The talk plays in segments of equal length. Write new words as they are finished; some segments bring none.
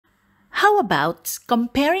How about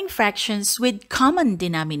comparing fractions with common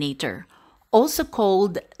denominator, also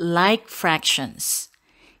called like fractions?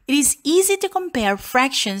 It is easy to compare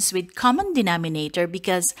fractions with common denominator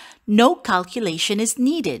because no calculation is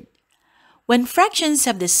needed. When fractions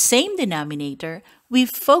have the same denominator, we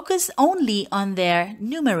focus only on their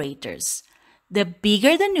numerators. The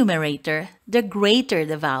bigger the numerator, the greater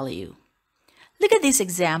the value. Look at this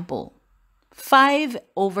example. 5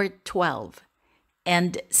 over 12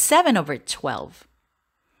 and 7 over 12.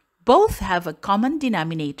 Both have a common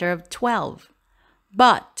denominator of 12,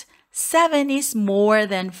 but 7 is more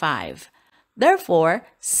than 5. Therefore,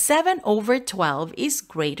 7 over 12 is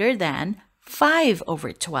greater than 5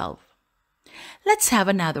 over 12. Let's have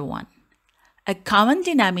another one. A common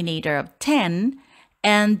denominator of 10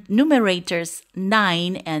 and numerators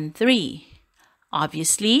 9 and 3.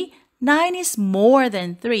 Obviously, 9 is more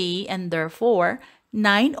than 3 and therefore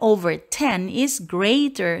 9 over 10 is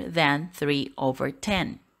greater than 3 over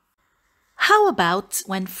 10. How about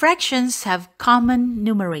when fractions have common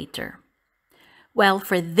numerator? Well,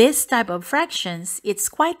 for this type of fractions, it's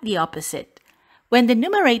quite the opposite. When the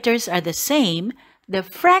numerators are the same, the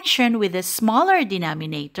fraction with the smaller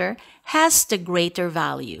denominator has the greater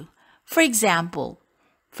value. For example,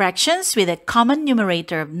 fractions with a common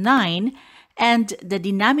numerator of 9 and the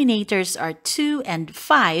denominators are 2 and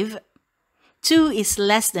 5. 2 is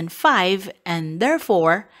less than 5 and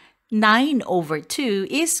therefore 9 over 2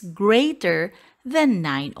 is greater than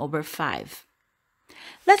 9 over 5.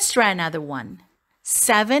 Let's try another one.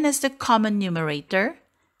 7 as the common numerator,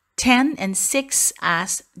 10 and 6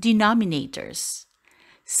 as denominators.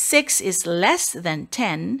 6 is less than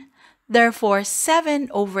 10, therefore 7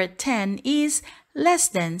 over 10 is less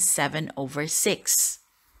than 7 over 6.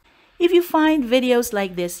 If you find videos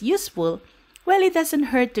like this useful, well, it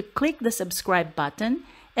doesn't hurt to click the subscribe button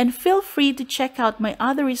and feel free to check out my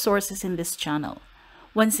other resources in this channel.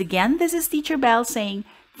 Once again, this is Teacher Belle saying,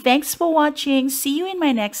 thanks for watching. See you in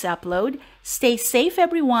my next upload. Stay safe,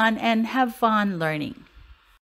 everyone, and have fun learning.